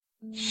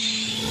A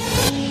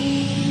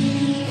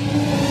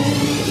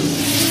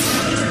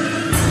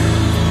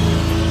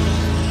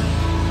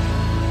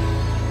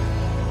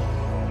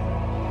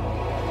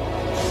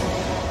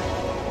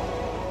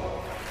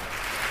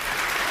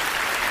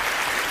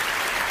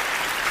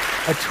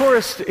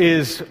tourist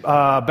is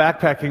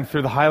backpacking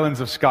through the Highlands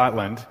of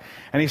Scotland,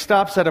 and he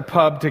stops at a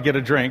pub to get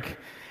a drink,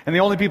 and the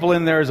only people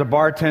in there is a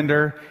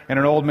bartender and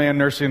an old man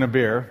nursing a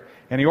beer,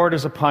 and he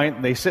orders a pint,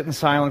 and they sit in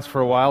silence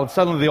for a while, and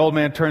suddenly the old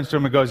man turns to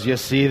him and goes, "You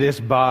see this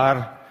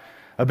bar?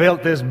 I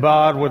built this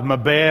bar with my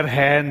bare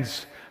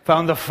hands,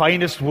 found the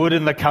finest wood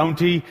in the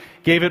county,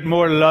 gave it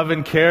more love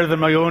and care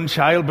than my own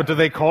child, but do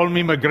they call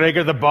me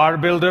McGregor the bar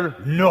builder?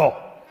 No."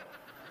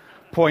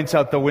 Points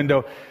out the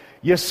window.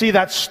 "You see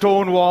that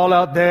stone wall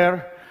out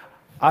there?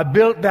 I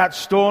built that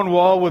stone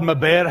wall with my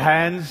bare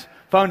hands,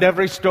 found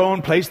every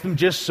stone, placed them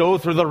just so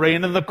through the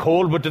rain and the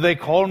cold, but do they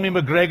call me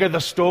McGregor,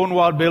 the stone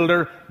wall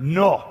builder?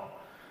 No."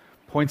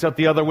 Points out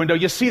the other window.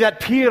 "You see that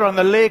pier on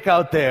the lake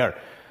out there?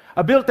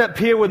 I built that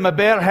pier with my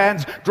bare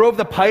hands, drove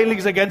the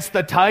pilings against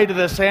the tide of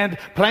the sand,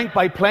 plank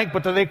by plank,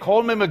 but do they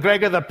call me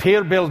McGregor, the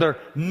pier builder?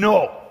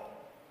 No.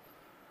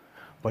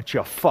 But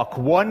you fuck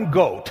one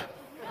goat."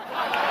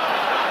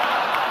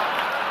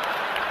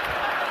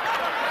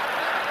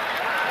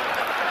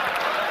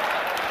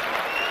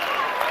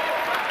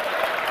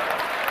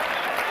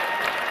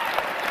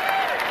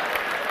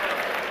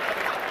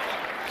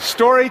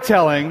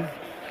 Storytelling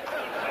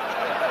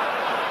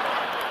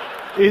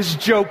is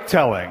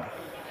joke-telling.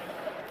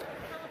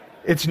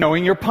 It's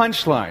knowing your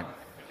punchline,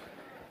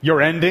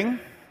 your ending,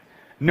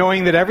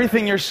 knowing that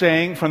everything you're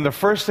saying from the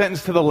first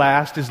sentence to the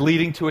last is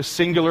leading to a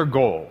singular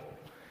goal,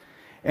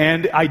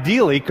 and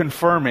ideally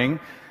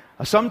confirming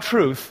some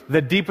truth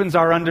that deepens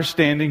our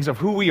understandings of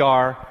who we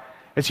are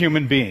as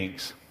human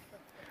beings.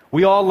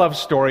 We all love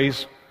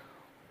stories.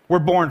 We're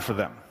born for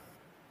them.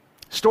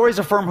 Stories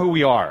affirm who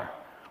we are.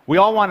 We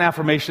all want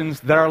affirmations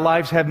that our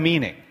lives have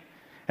meaning.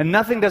 And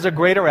nothing does a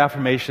greater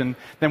affirmation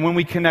than when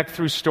we connect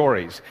through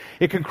stories.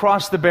 It can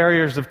cross the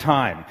barriers of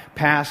time,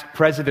 past,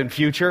 present, and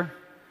future,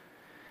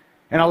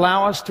 and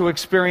allow us to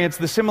experience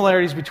the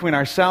similarities between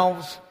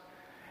ourselves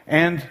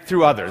and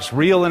through others,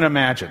 real and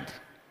imagined.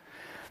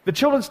 The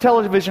children's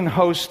television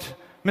host,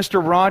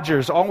 Mr.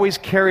 Rogers, always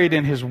carried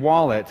in his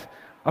wallet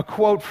a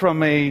quote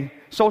from a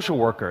social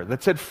worker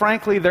that said,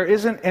 "Frankly, there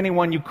isn't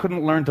anyone you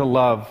couldn't learn to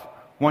love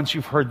once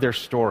you've heard their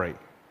story."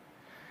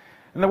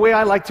 And the way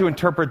I like to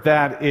interpret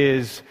that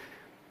is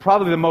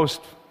probably the most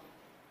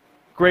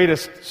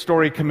greatest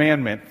story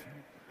commandment,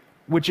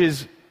 which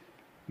is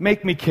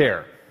make me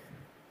care.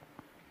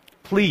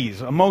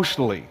 Please,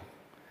 emotionally,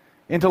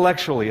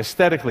 intellectually,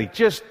 aesthetically,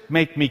 just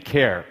make me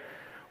care.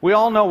 We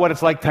all know what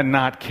it's like to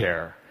not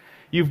care.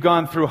 You've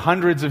gone through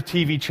hundreds of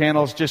TV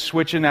channels, just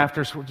switching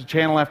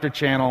channel after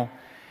channel,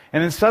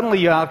 and then suddenly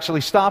you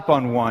actually stop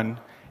on one.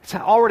 It's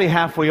already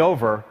halfway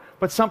over,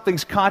 but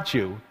something's caught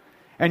you,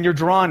 and you're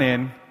drawn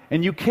in,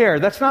 and you care.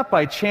 That's not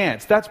by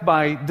chance. That's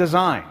by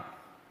design.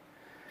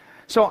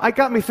 So it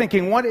got me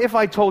thinking, what if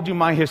I told you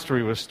my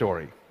history was a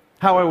story?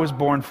 How I was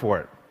born for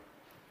it.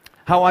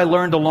 How I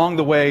learned along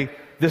the way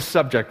this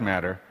subject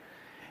matter.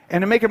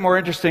 And to make it more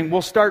interesting,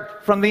 we'll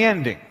start from the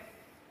ending.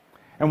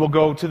 And we'll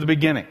go to the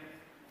beginning.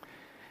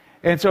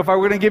 And so if I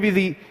were going to give you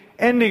the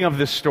ending of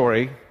this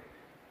story,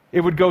 it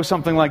would go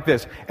something like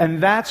this.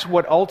 And that's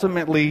what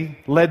ultimately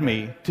led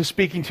me to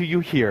speaking to you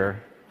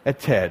here at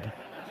TED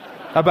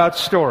about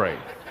story.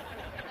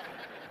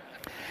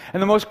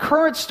 And the most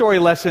current story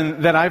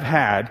lesson that I've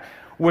had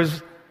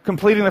was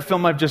completing the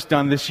film I've just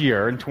done this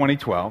year in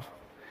 2012.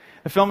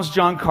 The film is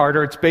John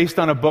Carter. It's based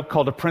on a book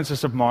called A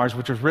Princess of Mars,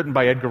 which was written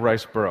by Edgar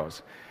Rice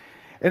Burroughs.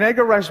 And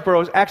Edgar Rice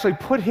Burroughs actually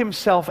put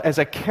himself as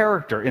a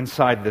character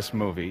inside this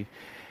movie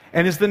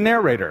and is the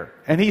narrator.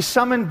 And he's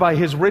summoned by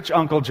his rich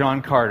uncle,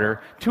 John Carter,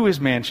 to his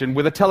mansion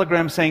with a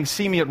telegram saying,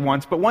 "See me at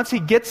once." But once he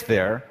gets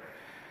there,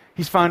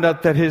 he's found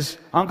out that his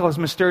uncle has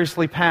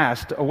mysteriously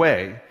passed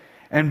away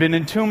and been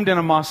entombed in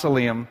a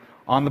mausoleum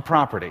on the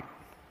property.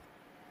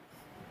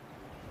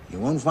 "You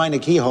won't find a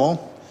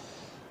keyhole.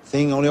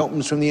 Thing only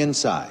opens from the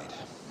inside."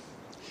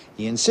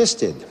 He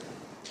insisted.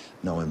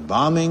 No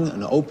embalming,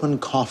 an open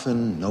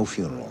coffin, no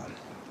funeral.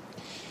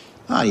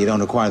 You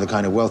don't acquire the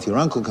kind of wealth your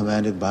uncle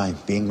commanded by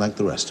being like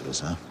the rest of us,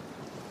 huh?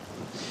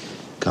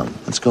 Come,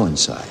 let's go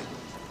inside.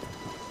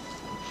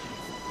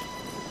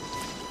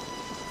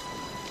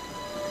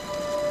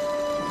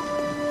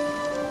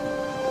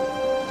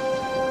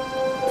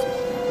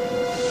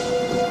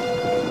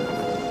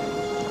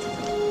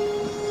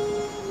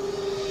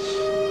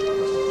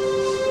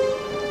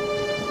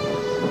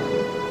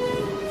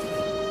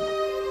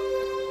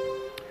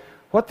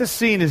 What this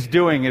scene is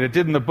doing, and it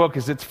did in the book,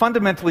 is it's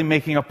fundamentally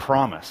making a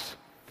promise.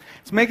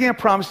 It's making a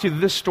promise to you that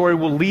this story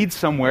will lead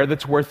somewhere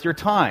that's worth your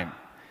time.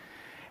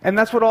 And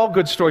that's what all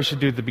good stories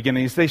should do at the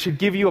beginning, is they should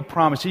give you a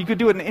promise. You could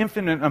do it in an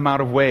infinite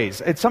amount of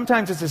ways.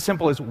 Sometimes it's as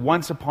simple as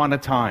once upon a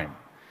time.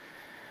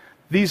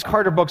 These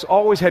Carter books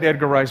always had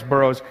Edgar Rice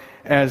Burroughs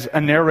as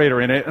a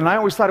narrator in it, and I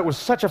always thought it was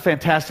such a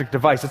fantastic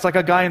device. It's like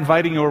a guy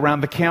inviting you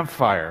around the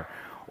campfire,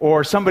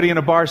 Or somebody in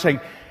a bar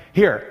saying,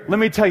 "Here, let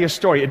me tell you a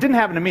story. It didn't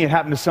happen to me, it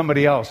happened to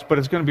somebody else, but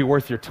it's going to be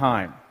worth your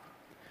time."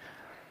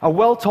 A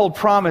well-told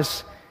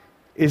promise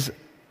is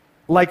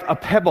like a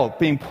pebble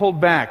being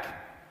pulled back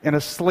in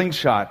a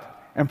slingshot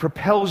and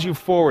propels you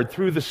forward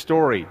through the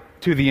story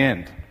to the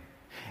end.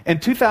 In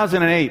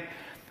 2008,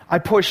 I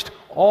pushed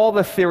all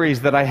the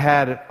theories that I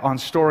had on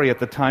story at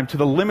the time to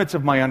the limits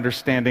of my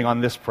understanding on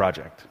this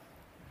project.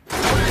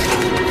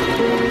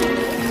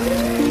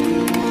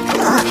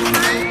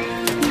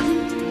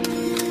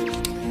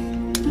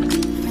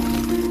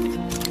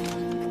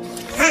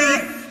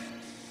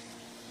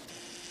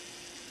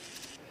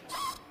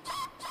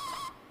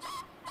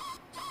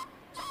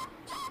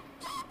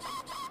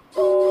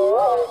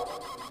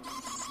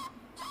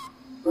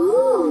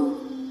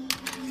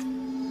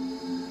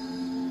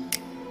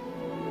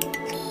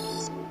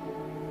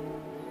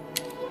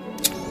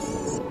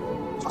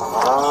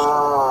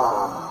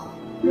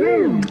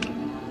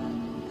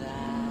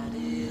 That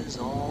is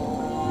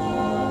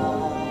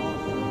all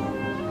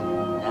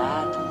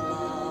that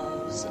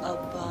love's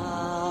about,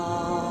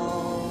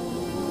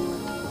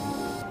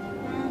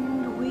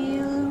 and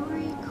we'll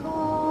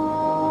recall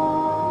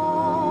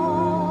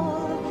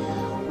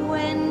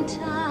when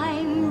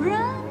time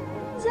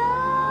runs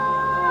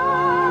out.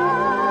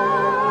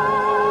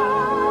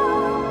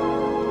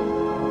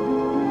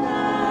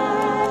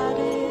 That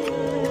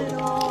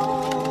it all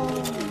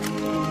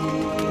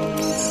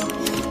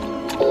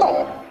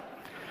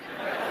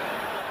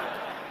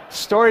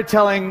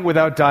Storytelling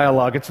without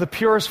dialogue. It's the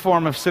purest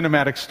form of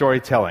cinematic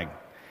storytelling.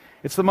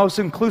 It's the most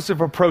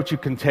inclusive approach you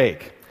can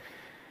take.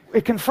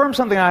 It confirms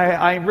something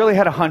I really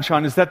had a hunch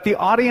on, is that the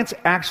audience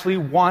actually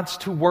wants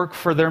to work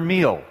for their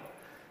meal.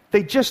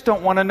 They just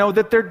don't want to know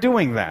that they're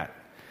doing that.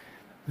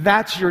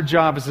 That's your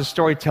job as a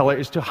storyteller,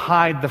 is to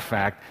hide the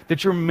fact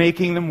that you're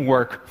making them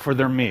work for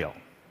their meal.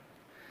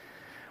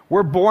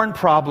 We're born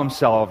problem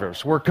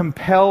solvers. We're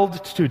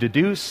compelled to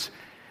deduce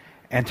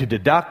and to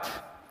deduct,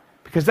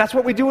 because that's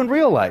what we do in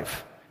real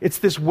life. It's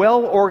this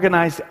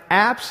well-organized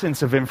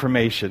absence of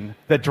information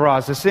that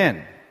draws us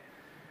in.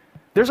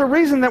 There's a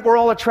reason that we're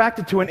all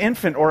attracted to an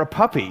infant or a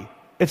puppy.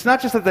 It's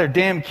not just that they're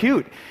damn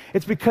cute.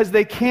 It's because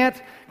they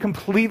can't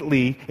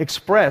completely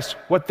express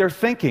what they're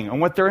thinking and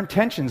what their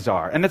intentions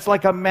are. And it's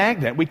like a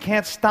magnet. We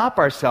can't stop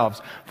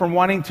ourselves from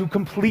wanting to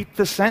complete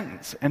the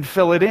sentence and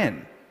fill it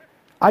in.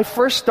 I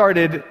first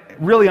started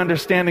really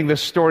understanding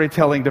this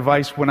storytelling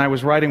device when I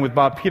was writing with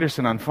Bob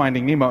Peterson on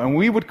Finding Nemo, and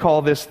we would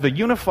call this the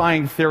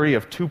unifying theory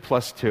of 2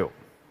 + 2.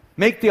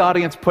 Make the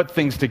audience put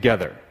things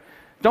together.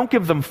 Don't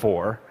give them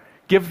 4,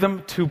 give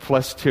them 2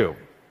 + 2.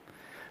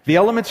 The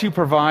elements you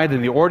provide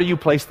and the order you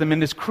place them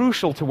in is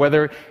crucial to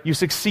whether you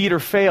succeed or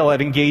fail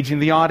at engaging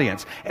the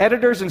audience.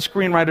 Editors and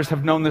screenwriters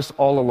have known this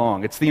all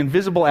along. It's the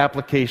invisible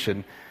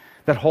application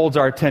that holds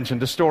our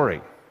attention to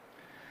story.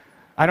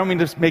 I don't mean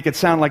to make it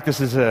sound like this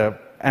is an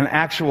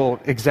actual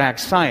exact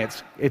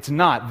science. It's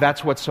not.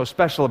 That's what's so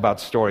special about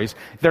stories.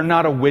 They're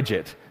not a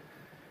widget.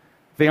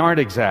 They aren't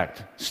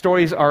exact.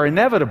 Stories are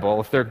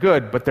inevitable if they're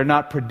good, but they're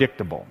not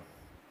predictable.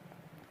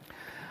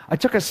 I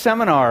took a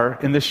seminar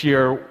in this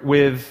year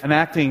with an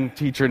acting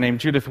teacher named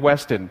Judith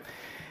Weston,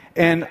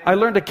 and I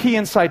learned a key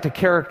insight to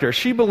character.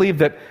 She believed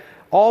that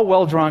all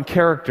well-drawn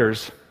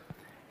characters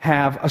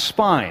have a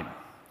spine,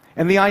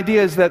 and the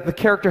idea is that the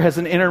character has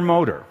an inner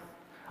motor,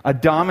 a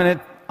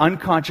dominant,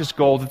 unconscious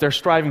goal that they're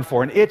striving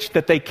for, an itch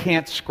that they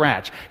can't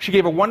scratch. She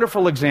gave a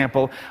wonderful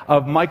example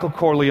of Michael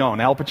Corleone,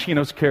 Al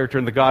Pacino's character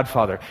in The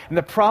Godfather, and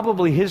that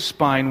probably his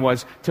spine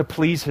was to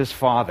please his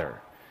father.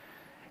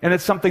 And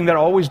it's something that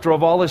always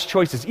drove all his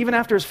choices. Even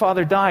after his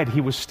father died,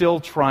 he was still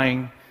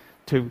trying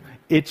to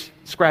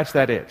scratch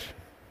that itch.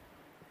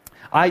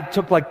 I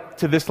took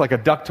to this like a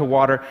duck to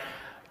water.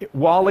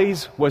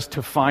 Wally's was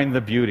to find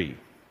the beauty.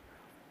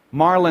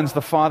 Marlin's,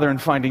 the father in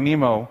Finding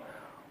Nemo,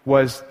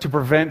 was to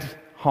prevent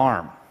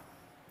harm.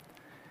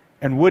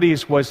 And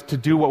Woody's was to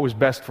do what was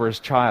best for his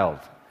child.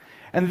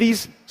 And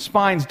these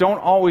spines don't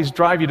always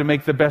drive you to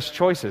make the best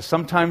choices.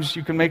 Sometimes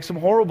you can make some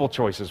horrible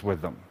choices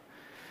with them.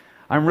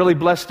 I'm really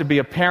blessed to be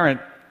a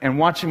parent, and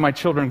watching my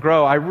children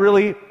grow, I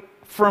really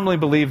firmly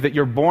believe that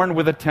you're born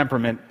with a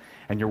temperament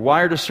and you're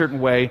wired a certain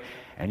way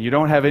and you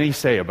don't have any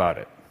say about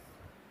it.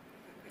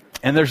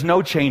 And there's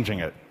no changing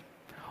it.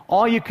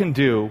 All you can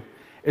do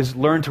is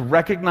learn to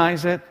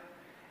recognize it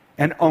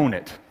and own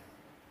it.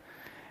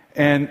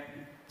 And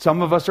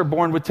some of us are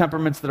born with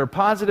temperaments that are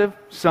positive,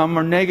 some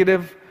are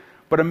negative,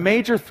 but a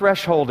major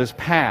threshold is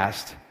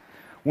passed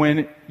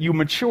when you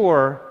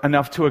mature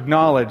enough to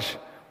acknowledge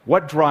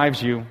what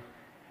drives you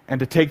and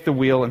to take the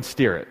wheel and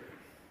steer it.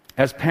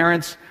 As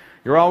parents,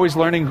 you're always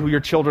learning who your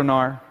children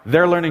are,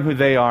 they're learning who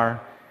they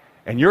are,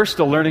 and you're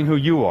still learning who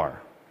you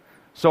are.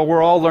 So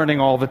we're all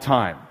learning all the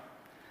time.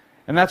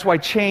 And that's why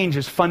change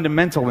is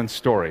fundamental in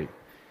story.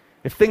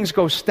 If things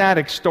go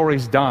static,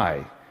 stories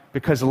die,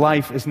 because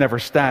life is never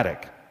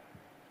static.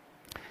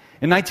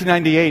 In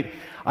 1998,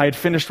 I had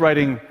finished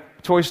writing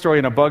Toy Story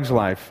and A Bug's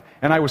Life,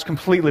 and I was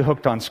completely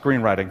hooked on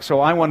screenwriting. So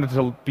I wanted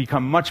to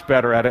become much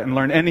better at it and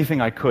learn anything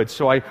I could.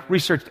 So I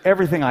researched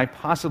everything I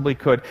possibly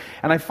could,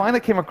 and I finally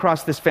came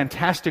across this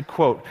fantastic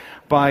quote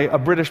by a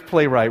British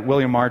playwright,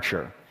 William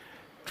Archer.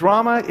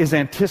 "Drama is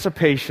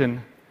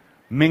anticipation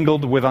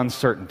mingled with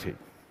uncertainty."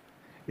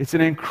 It's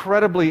an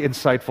incredibly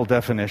insightful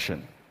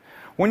definition.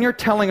 When you're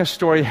telling a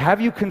story,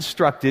 have you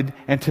constructed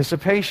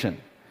anticipation?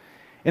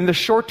 In the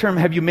short term,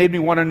 have you made me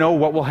want to know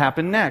what will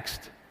happen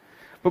next?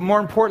 But more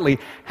importantly,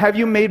 have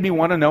you made me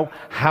want to know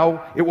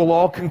how it will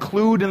all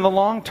conclude in the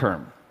long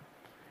term?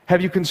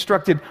 Have you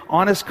constructed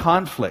honest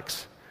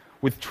conflicts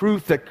with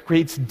truth that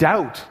creates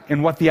doubt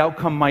in what the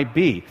outcome might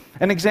be?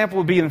 An example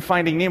would be in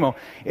Finding Nemo.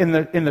 In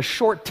the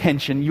short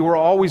tension, you were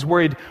always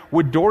worried,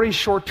 would Dory's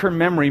short-term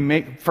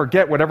memory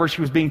forget whatever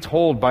she was being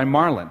told by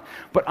Marlin?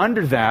 But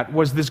under that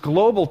was this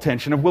global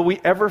tension of, will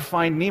we ever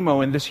find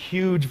Nemo in this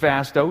huge,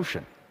 vast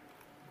ocean?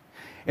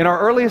 In our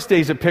earliest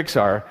days at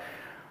Pixar,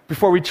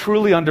 before we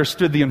truly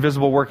understood the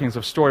invisible workings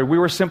of story, we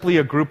were simply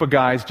a group of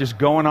guys just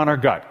going on our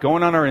gut,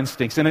 going on our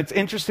instincts. And it's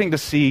interesting to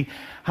see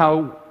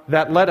how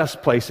that led us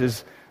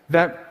places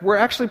that were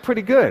actually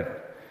pretty good.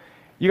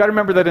 You got to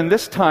remember that in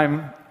this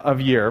time of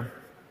year,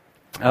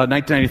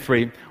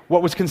 1993,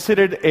 what was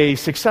considered a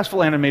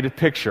successful animated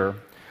picture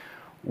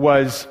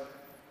was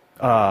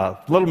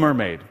Little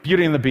Mermaid,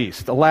 Beauty and the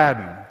Beast,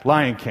 Aladdin,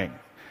 Lion King.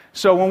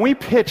 So when we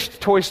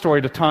pitched Toy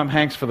Story to Tom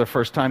Hanks for the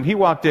first time, he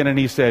walked in and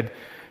he said,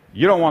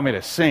 "You don't want me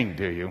to sing,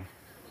 do you?"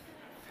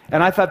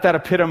 And I thought that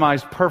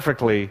epitomized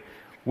perfectly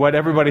what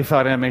everybody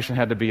thought animation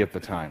had to be at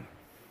the time.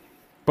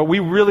 But we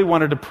really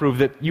wanted to prove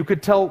that you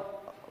could tell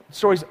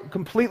stories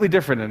completely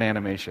different in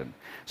animation.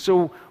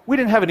 So we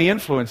didn't have any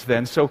influence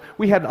then, so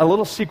we had a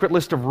little secret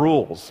list of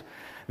rules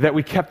that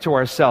we kept to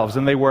ourselves,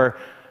 and they were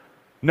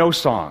no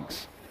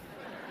songs,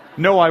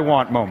 no I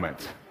want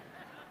moment,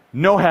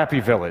 no happy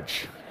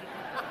village,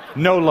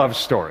 no love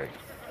story.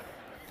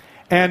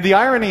 And the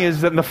irony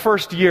is that in the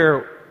first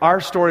year, our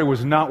story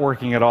was not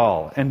working at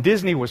all, and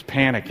Disney was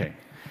panicking.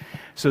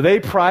 So they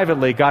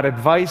privately got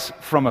advice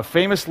from a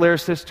famous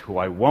lyricist who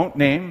I won't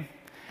name,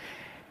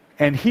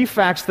 and he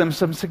faxed them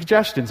some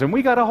suggestions, and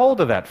we got a hold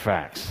of that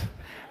fax.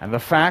 And the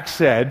fax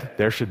said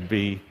there should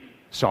be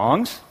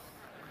songs,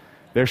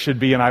 there should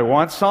be an I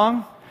Want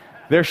song,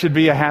 there should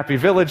be a Happy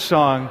Village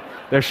song,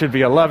 there should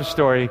be a love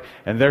story,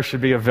 and there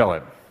should be a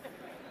villain.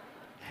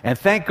 And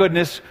thank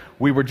goodness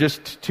we were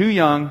just too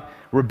young,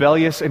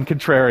 rebellious, and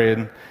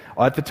contrarian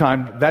at the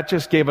time. That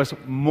just gave us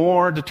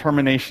more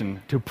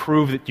determination to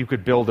prove that you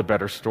could build a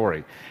better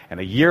story. And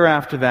a year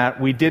after that,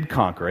 we did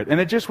conquer it. And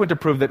it just went to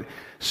prove that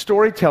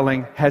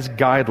storytelling has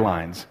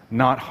guidelines,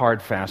 not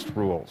hard, fast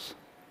rules.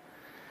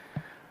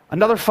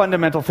 Another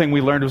fundamental thing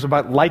we learned was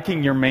about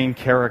liking your main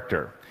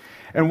character.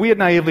 And we had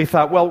naively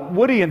thought, well,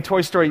 Woody in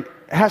Toy Story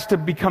has to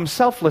become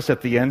selfless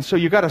at the end, so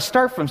you got to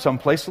start from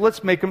someplace, so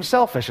let's make him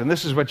selfish. And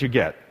this is what you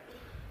get.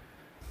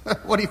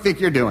 What do you think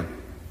you're doing?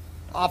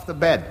 Off the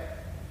bed.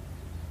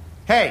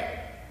 Hey,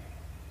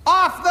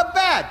 off the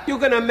bed! You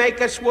gonna make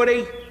us,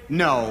 Woody?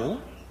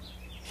 No,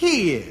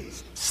 he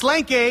is.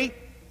 Slinky!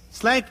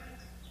 Slinky!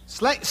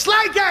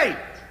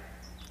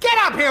 Get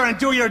up here and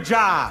do your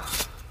job!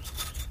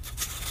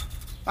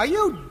 Are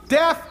you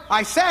deaf?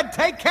 I said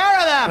take care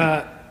of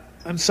them!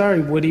 I'm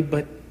sorry, Woody,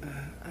 but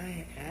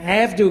I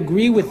have to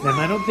agree with them.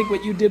 I don't think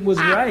what you did was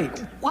right.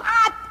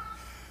 What?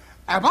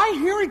 Am I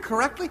hearing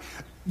correctly?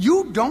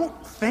 You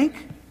don't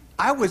think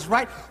I was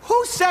right?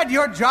 Who said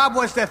your job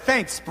was to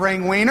think,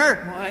 Spring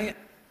Wiener?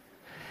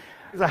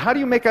 How do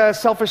you make a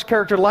selfish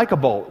character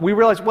likable? We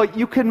realized, well,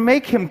 you can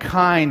make him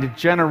kind,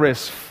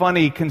 generous,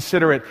 funny,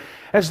 considerate,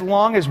 as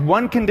long as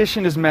one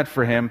condition is met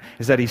for him,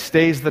 is that he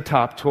stays the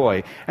top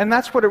toy. And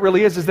that's what it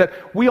really is that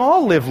we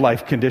all live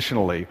life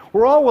conditionally.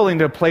 We're all willing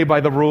to play by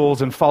the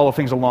rules and follow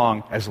things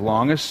along as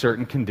long as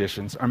certain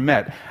conditions are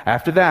met.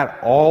 After that,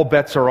 all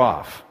bets are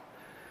off.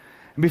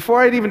 And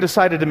before I'd even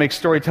decided to make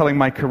storytelling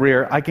my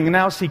career, I can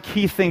now see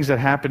key things that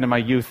happened in my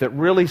youth that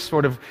really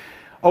sort of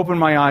opened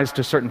my eyes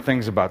to certain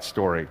things about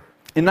story.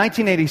 In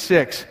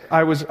 1986,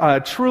 I was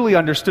truly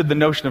understood the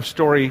notion of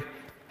story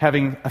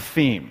having a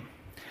theme.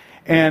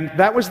 And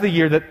that was the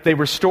year that they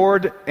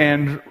restored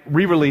and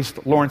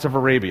re-released Lawrence of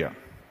Arabia.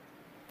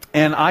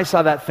 And I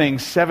saw that thing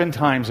 7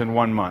 times in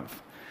 1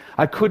 month.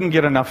 I couldn't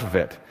get enough of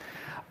it.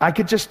 I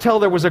could just tell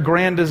there was a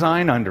grand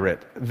design under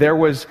it. There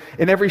was,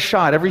 in every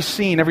shot, every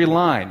scene, every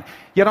line.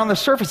 Yet on the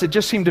surface, it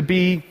just seemed to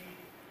be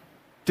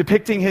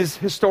depicting his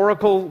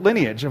historical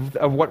lineage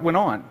of what went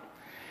on.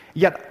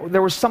 Yet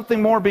there was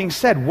something more being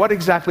said. What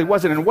exactly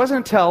was it? And it wasn't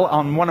until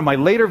on one of my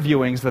later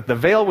viewings that the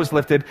veil was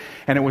lifted,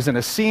 and it was in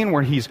a scene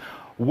where he's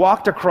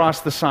walked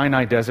across the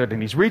Sinai Desert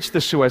and he's reached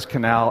the Suez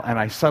Canal, and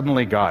I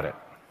suddenly got it.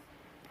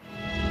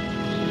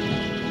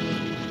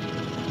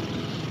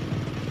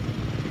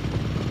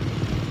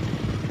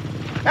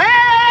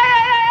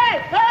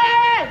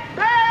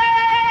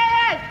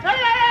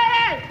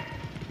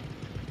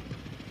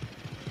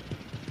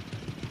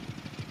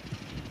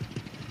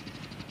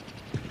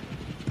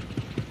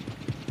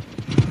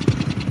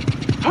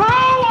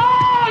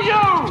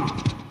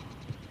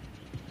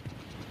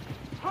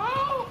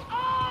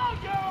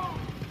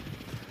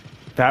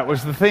 That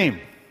was the theme.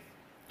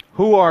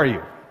 Who are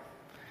you?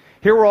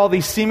 Here were all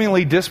these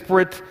seemingly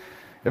disparate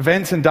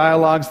events and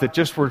dialogues that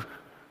just were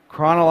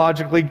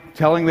chronologically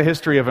telling the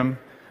history of him,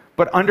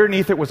 but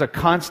underneath it was a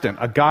constant,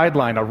 a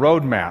guideline, a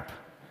roadmap.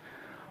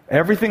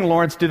 Everything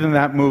Lawrence did in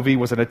that movie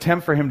was an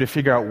attempt for him to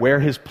figure out where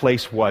his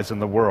place was in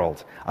the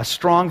world. A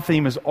strong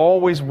theme is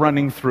always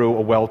running through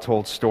a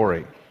well-told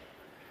story.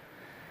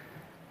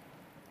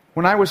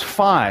 When I was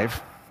 5,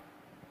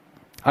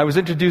 I was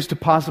introduced to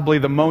possibly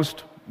the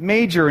most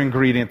major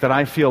ingredient that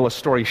I feel a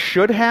story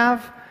should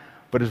have,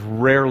 but is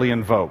rarely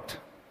invoked.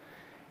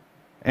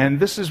 And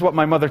this is what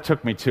my mother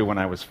took me to when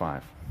I was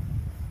 5.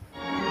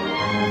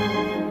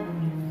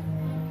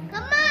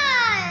 Come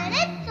on,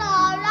 it's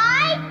all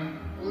right.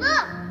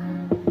 Look,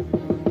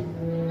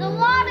 the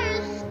water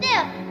is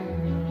stiff.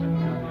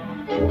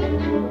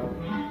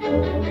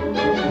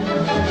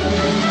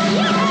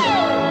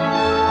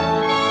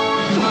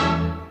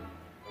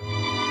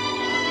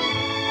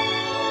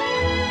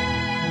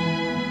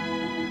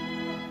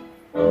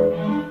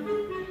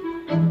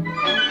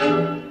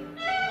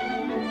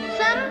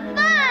 Some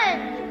fun,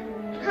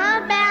 huh,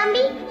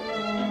 Bambi?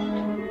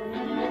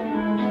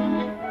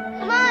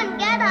 Come on,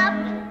 get up,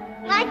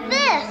 like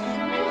this.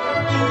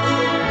 No.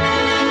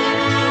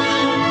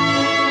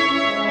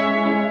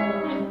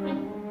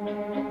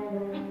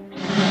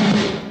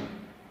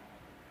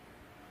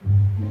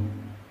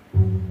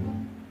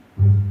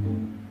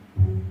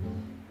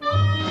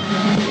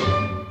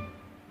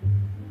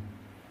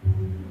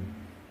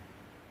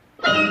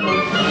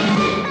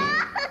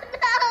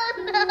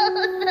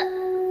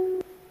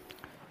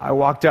 I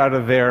walked out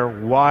of there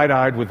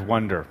wide-eyed with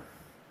wonder.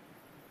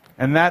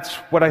 And that's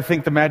what I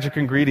think the magic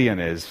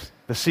ingredient is,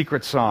 the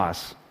secret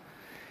sauce,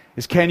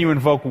 is can you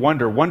invoke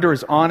wonder? Wonder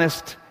is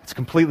honest, it's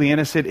completely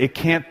innocent, it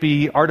can't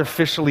be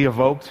artificially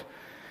evoked.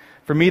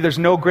 For me, there's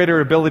no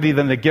greater ability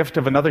than the gift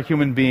of another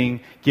human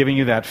being giving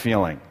you that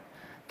feeling.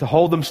 To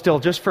hold them still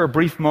just for a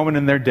brief moment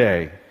in their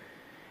day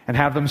and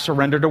have them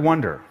surrender to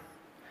wonder.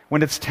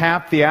 When it's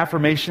tapped, the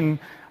affirmation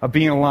of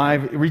being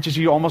alive, it reaches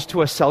you almost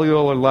to a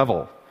cellular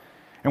level.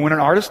 And when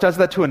an artist does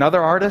that to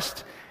another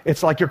artist,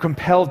 it's like you're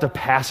compelled to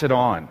pass it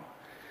on.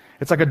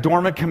 It's like a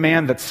dormant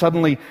command that's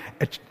suddenly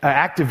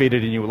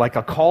activated in you, like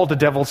a call to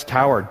Devil's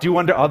Tower. Do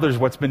unto others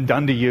what's been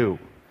done to you.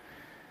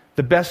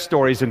 The best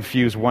stories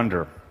infuse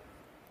wonder.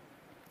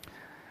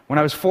 When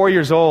I was 4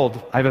 years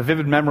old, I have a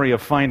vivid memory of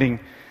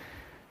finding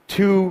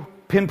 2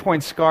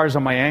 pinpoint scars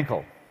on my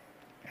ankle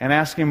and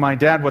asking my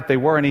dad what they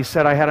were, and he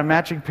said I had a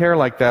matching pair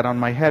like that on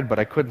my head, but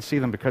I couldn't see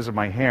them because of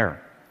my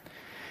hair.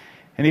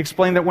 And he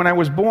explained that when I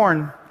was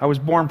born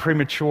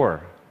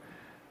premature,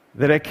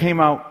 that it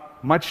came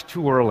out much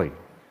too early,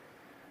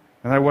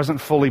 and I wasn't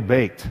fully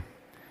baked.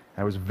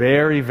 I was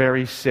very,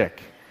 very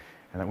sick,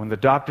 and that when the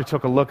doctor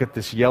took a look at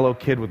this yellow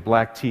kid with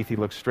black teeth, he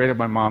looked straight at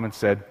my mom and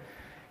said,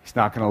 he's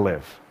not going to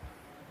live.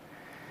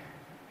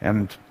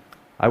 And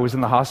I was in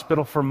the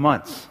hospital for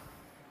months,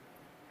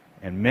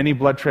 and many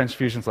blood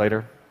transfusions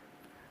later,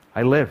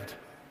 I lived.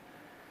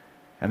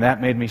 And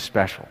that made me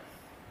special.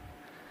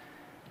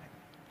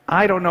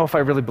 I don't know if I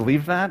really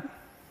believed that.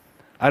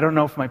 I don't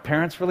know if my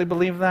parents really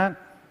believed that.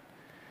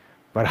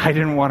 But I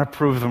didn't want to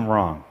prove them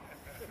wrong.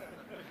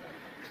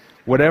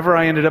 Whatever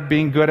I ended up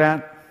being good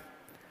at,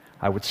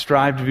 I would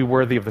strive to be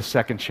worthy of the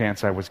second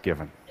chance I was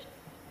given.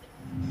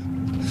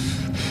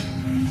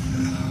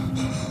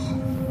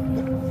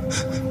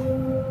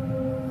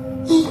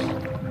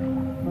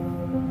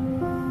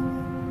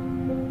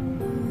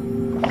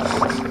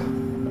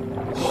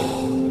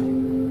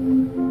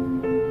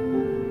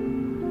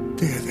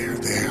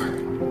 There.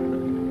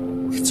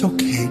 It's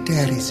okay,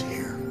 Daddy's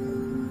here.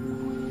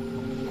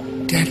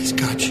 Daddy's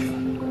got you.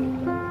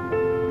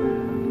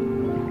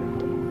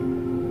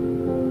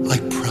 I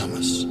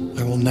promise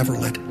I will never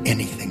let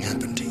anything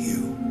happen to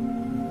you.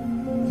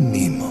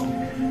 Nemo.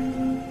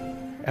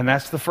 And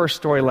that's the first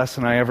story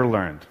lesson I ever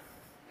learned.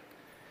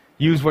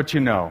 Use what you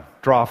know,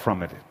 draw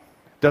from it.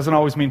 It doesn't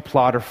always mean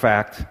plot or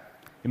fact.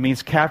 It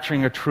means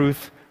capturing a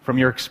truth from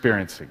your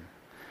experiencing,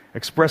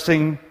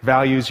 expressing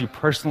values you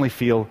personally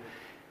feel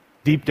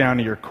deep down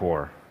to your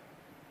core.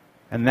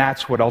 And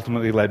that's what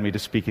ultimately led me to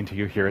speaking to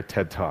you here at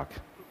TED Talk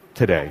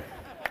today.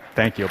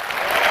 Thank you.